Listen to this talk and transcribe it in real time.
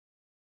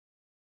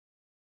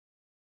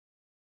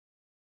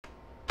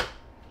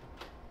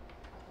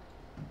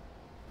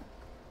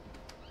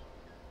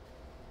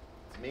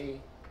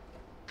me.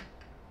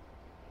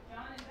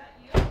 John, is that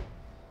you?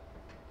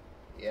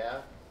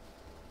 Yeah.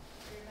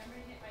 Do you remember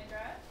to get my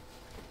dress?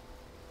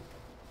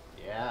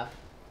 Yeah.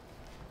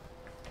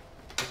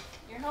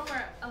 You're home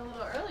a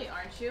little early,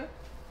 aren't you?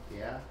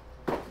 Yeah.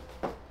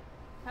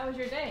 How was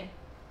your day?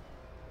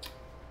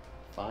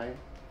 Fine.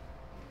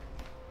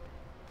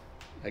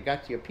 I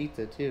got you a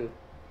pizza too.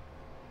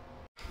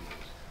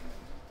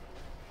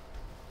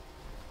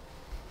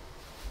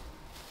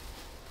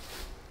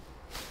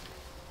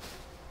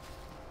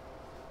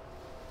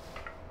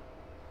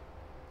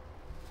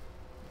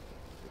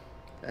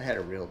 I had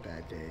a real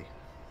bad day.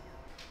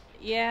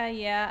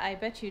 Yeah, I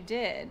bet you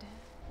did.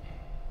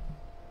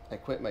 I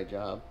quit my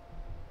job.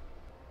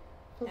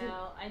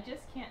 Al, I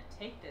just can't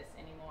take this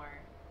anymore.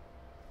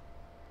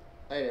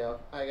 I know.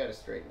 I gotta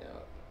straighten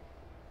out.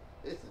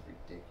 This is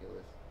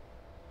ridiculous.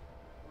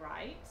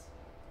 Right?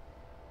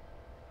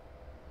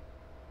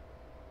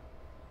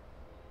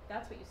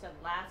 That's what you said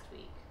last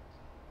week.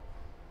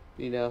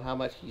 You know how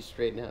much you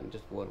straighten out in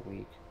just 1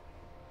 week?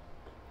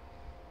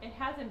 It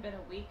hasn't been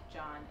a week,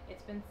 John.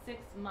 It's been 6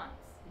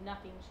 months.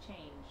 Nothing's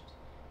changed.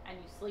 And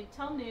you sleep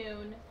till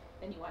noon,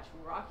 then you watch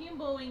Rocky and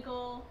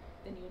Bullwinkle,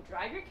 then you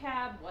drive your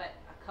cab, what,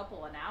 a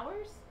couple of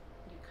hours?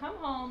 You come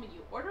home,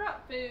 you order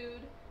up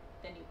food,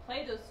 then you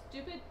play those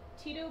stupid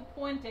Tito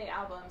Puente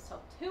albums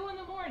till 2 in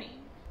the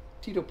morning.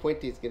 Tito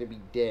Puente is gonna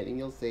be dead, and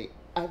you'll say,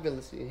 I've been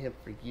listening to him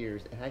for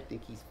years, and I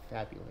think he's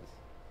fabulous.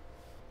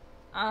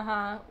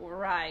 Uh-huh,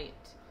 right.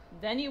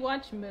 Then you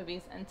watch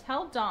movies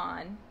until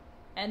dawn,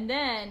 and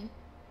then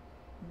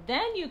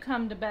you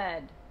come to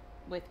bed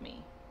with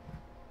me.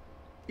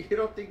 You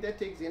don't think that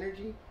takes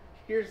energy?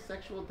 You're a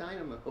sexual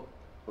dynamo.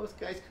 Most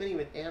guys couldn't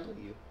even handle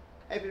you.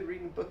 I've been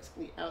reading books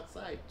on the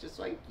outside just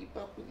so I can keep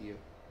up with you.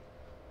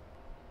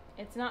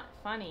 It's not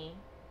funny.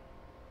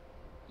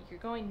 You're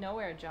going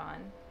nowhere,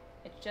 John.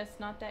 It's just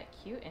not that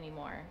cute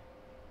anymore.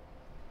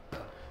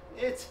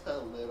 It's a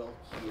little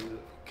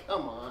cute.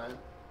 Come on.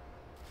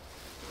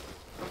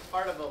 I'm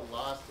part of a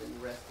lost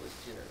and restless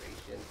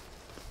generation.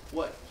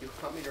 What, you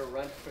want me to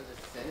run for the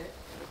Senate?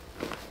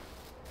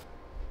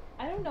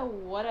 I don't know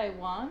what I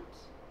want.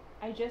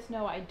 I just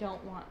know I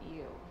don't want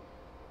you.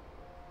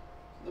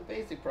 The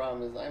basic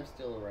problem is I'm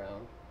still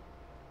around.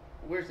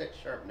 Where's that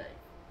sharp knife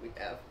we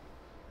have?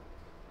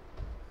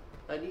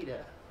 I need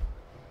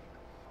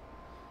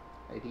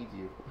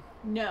you.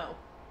 No.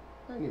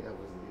 I knew that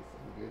wasn't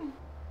anything good.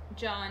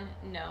 John,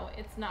 no,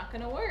 it's not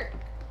gonna work.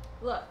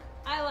 Look,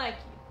 I like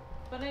you,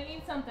 but I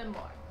need something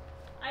more.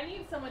 I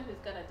need someone who's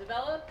gonna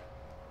develop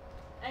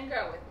and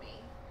grow with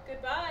me.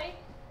 Goodbye.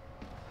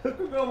 Who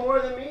could grow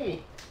more than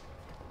me?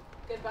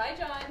 Goodbye,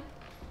 John.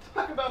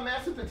 Talk about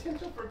massive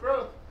potential for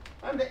growth.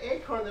 I'm the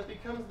acorn that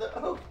becomes the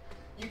oak.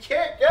 You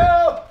can't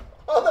go!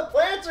 All the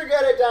plants are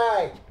gonna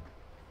die!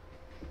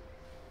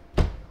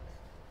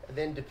 And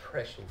then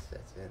depression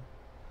sets in.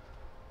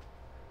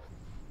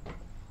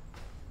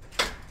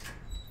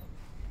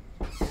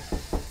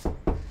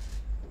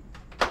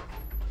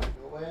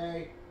 Go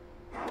away.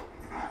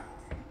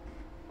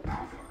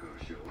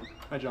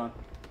 Hi, John.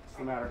 What's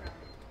the matter?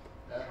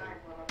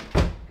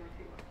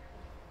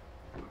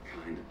 What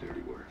kind of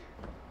dirty work?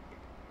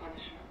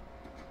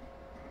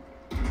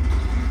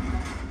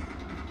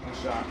 No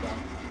shot, John.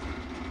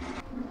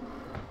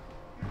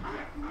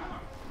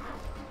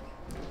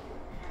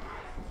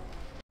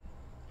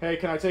 Hey,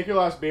 can I take your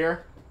last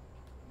beer?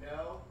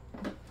 No.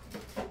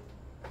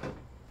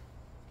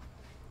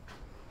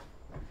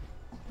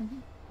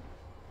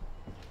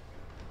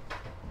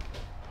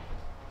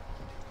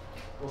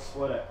 We'll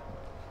split it.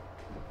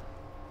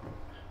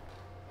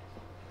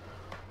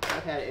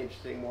 I've had an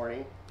interesting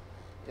morning.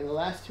 In the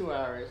last 2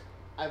 hours,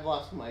 I've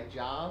lost my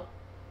job,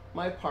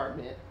 my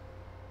apartment,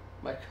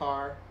 my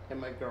car, and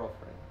my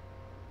girlfriend.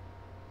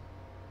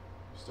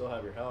 You still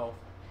have your health.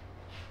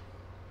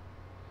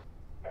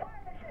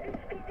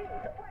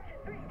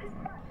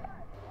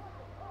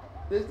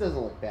 This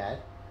doesn't look bad.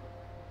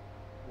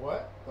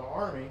 What? The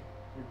Army?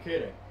 You're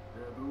kidding.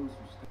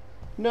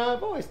 No,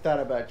 I've always thought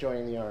about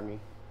joining the Army.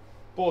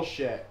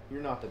 Bullshit.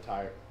 You're not the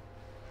type.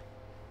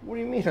 What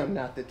do you mean I'm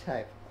not the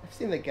type? I've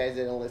seen the guys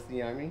that enlist in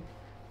the Army.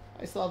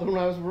 I saw them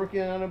when I was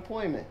working on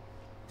unemployment.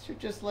 They're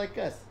just like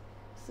us,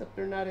 except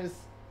they're not as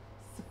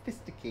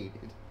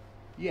sophisticated.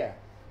 Yeah.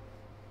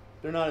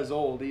 They're not as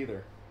old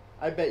either.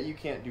 I bet you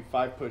can't do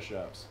 5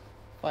 push-ups.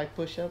 5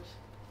 push-ups?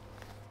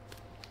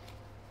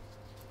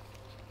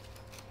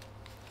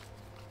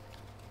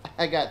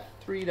 I got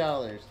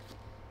 $3.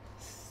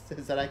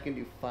 Says that I can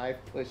do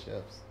 5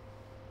 push-ups.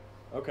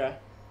 Okay.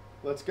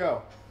 Let's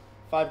go.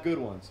 5 good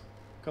ones.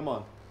 Come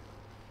on.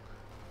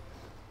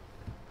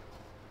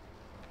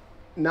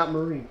 Not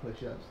Marine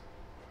push-ups.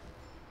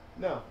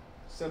 No.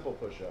 Simple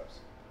push-ups.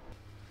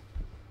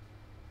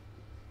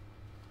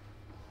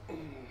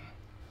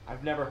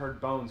 I've never heard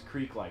bones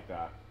creak like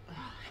that.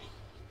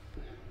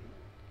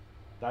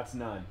 That's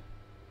none.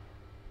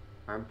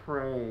 I'm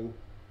praying.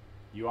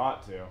 You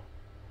ought to.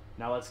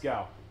 Now let's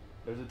go.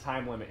 There's a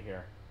time limit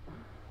here.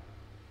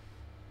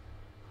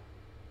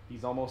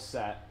 He's almost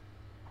set.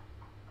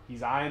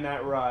 He's eyeing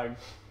that rug.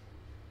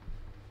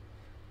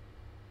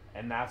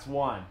 And that's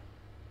 1.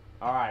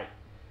 All right,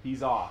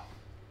 he's off.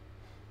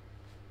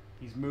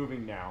 He's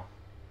moving now.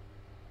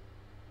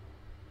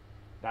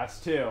 That's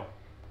 2.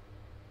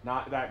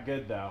 Not that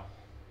good though.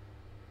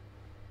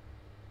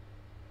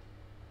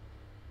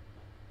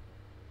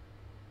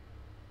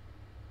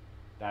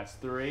 That's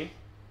 3.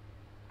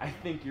 I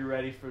think you're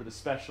ready for the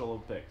Special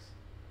Olympics.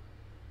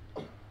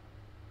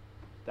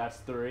 That's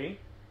 3.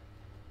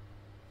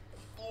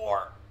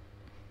 4.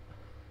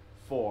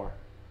 4.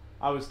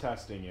 I was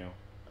testing you.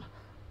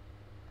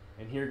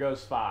 And here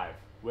goes 5.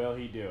 Will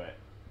he do it?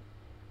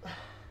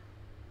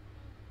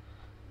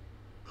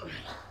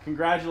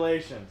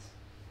 Congratulations.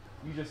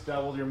 You just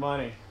doubled your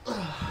money.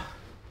 I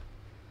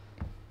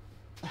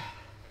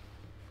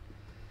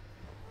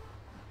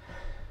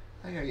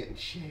gotta get in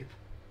shape.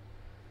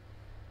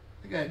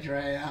 I gotta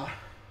dry out.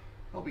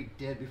 I'll be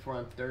dead before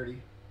I'm 30.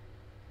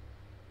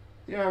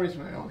 The army's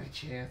my only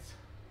chance.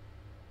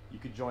 You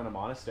could join a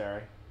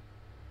monastery.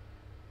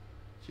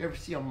 Did you ever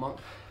see a monk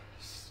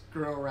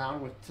screw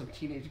around with some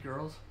teenage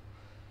girls?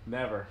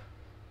 Never.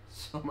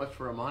 So much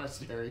for a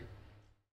monastery.